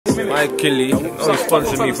Hey Killy, only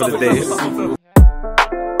sponsor me for the day.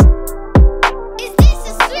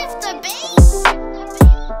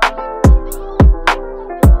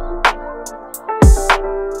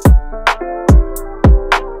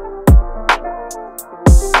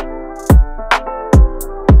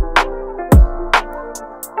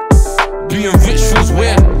 Being rich feels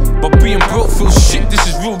weird, but being broke feels shit. This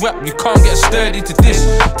is real rap, you can't get sturdy to this.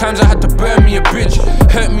 Times I had to burn me a bridge,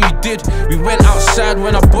 hurt me you did. We went outside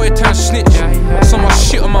when a boy turned snitch. So much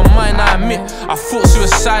shit on my mind, I admit. I thought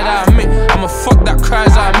suicide, I admit. I'm a fuck that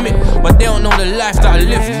cries, I admit. But they don't know the life that I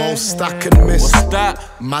live. MoStack and miss. What's that?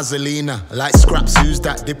 Mazzolina, like scraps, who's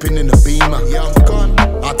that dipping in the beamer? Yeah, I'm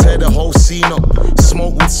gone. I tear the whole scene up.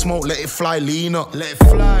 Smoke with smoke, let it fly, lean up. Let it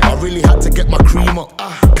fly. I really had to get my cream up.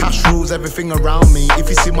 Cash rules everything around me. If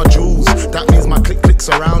you see my jewels, that means my clicks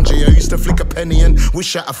around you. I used to flick a penny and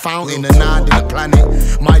wish at a fountain, and now I didn't plan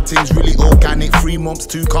it. My thing's really organic. 3 months,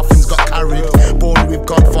 2 coffins got carried. Born with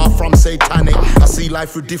God, far from satanic. I see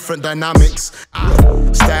life through different dynamics.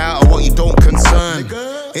 Stay out of what you don't concern.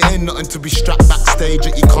 It ain't nothing to be strapped backstage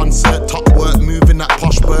at your concert. Top work, moving that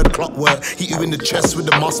posh bird, clockwork. Hit you in the chest with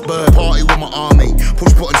the moss bird. Party with my army.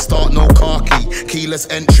 Push button start, no car key. Keyless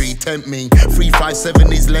entry, tempt me.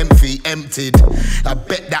 357 is lengthy, emptied. I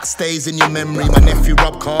bet that stays in your memory. My nephew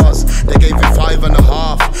robbed cars, they gave him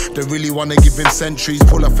 5.5. They really wanna give him centuries.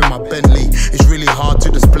 Pull up in my Bentley. It's really hard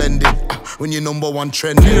to the splendid when you're #1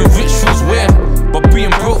 trending. Being rich feels weird, but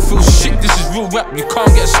being broke feels shit. This is real rap, you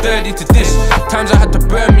can't get sturdy to this. Times I had to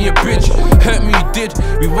burn me a bridge, hurt me you did.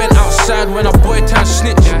 We went outside when a boy turned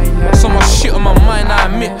snitch. So much shit on my mind, I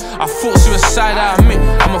admit. I thought suicide, I admit.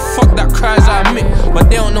 I'm a fuck that cries, I admit. But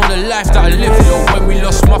they don't know the life that I live. Yo, when we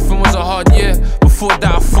lost Muffin was a hard year. Before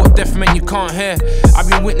that I thought death meant you can't hear. I've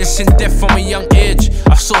been witnessing death from a young age.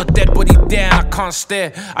 I saw a dead body there and I can't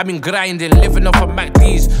stare. I've been grinding, living off of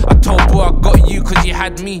MacD's. I told bro I got you cause you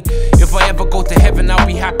had me. If I ever go to heaven I'll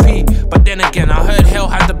be happy. But then again I heard hell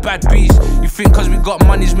had the bad bees. You think cause we got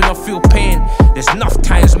monies we don't feel pain. There's enough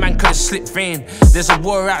times man could've slipped vein. There's a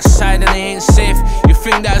war outside and it ain't safe. You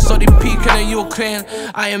think that's all the peaking of Ukraine.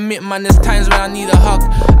 I admit man there's times when I need a hug.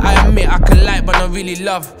 I admit I can like but not really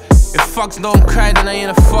love. If fucks don't cry then I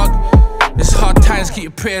ain't a fuck. It's hard times, keep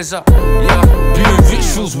your prayers up. Yeah, being rich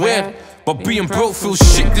feels weird, but being broke feels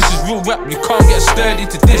shit. This is real rap, you can't get sturdy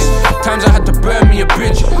to this. Times I had to burn me a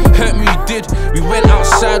bridge, hurt me you did. We went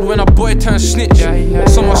outside when a boy turned snitch.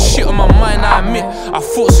 So much shit on my mind, I admit. I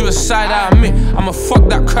thought suicide, I admit. I'm a fuck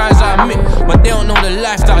that cries, I admit. But they don't know the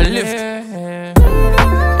life that I lived.